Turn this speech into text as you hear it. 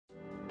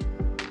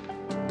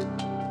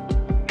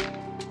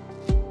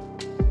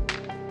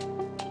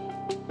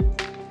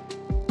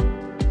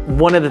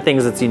One of the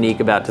things that's unique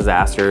about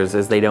disasters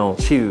is they don't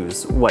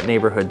choose what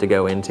neighborhood to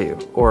go into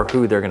or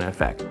who they're going to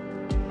affect.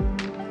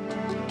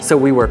 So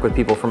we work with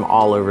people from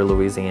all over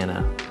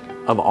Louisiana,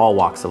 of all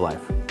walks of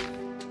life.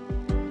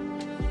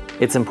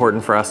 It's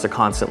important for us to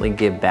constantly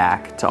give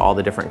back to all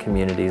the different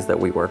communities that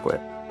we work with.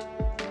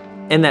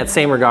 In that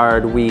same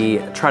regard, we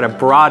try to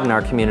broaden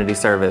our community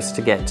service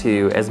to get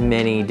to as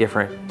many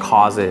different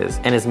causes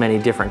and as many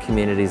different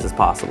communities as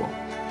possible.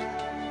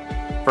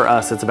 For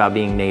us, it's about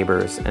being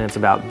neighbors, and it's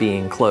about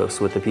being close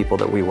with the people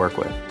that we work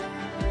with.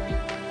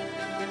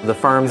 The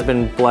firm's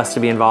been blessed to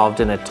be involved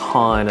in a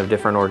ton of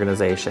different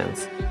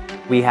organizations.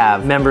 We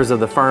have members of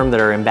the firm that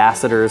are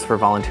ambassadors for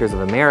Volunteers of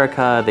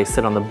America. They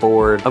sit on the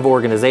board of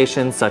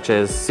organizations such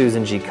as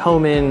Susan G.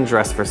 Komen,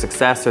 Dress for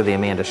Success, or the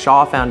Amanda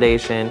Shaw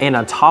Foundation. And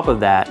on top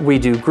of that, we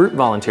do group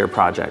volunteer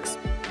projects.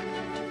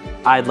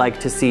 I'd like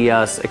to see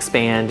us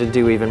expand and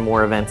do even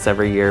more events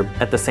every year.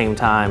 At the same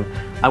time,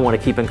 I want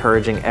to keep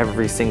encouraging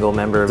every single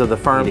member of the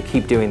firm to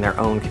keep doing their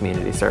own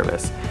community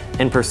service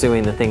and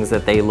pursuing the things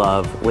that they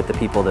love with the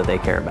people that they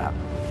care about.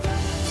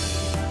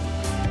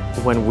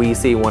 When we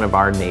see one of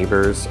our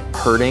neighbors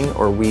hurting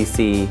or we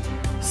see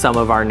some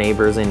of our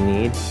neighbors in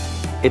need,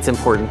 it's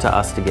important to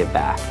us to give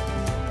back.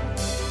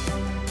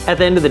 At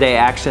the end of the day,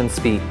 actions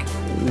speak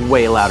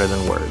way louder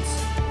than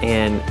words.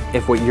 And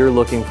if what you're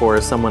looking for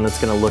is someone that's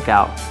going to look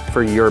out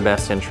for your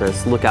best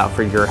interests, look out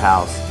for your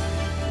house,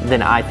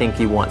 then I think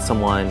you want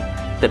someone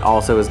that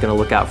also is going to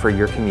look out for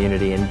your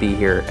community and be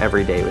here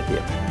every day with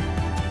you.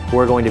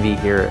 We're going to be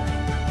here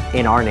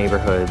in our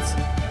neighborhoods,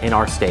 in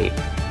our state,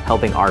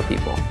 helping our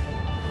people.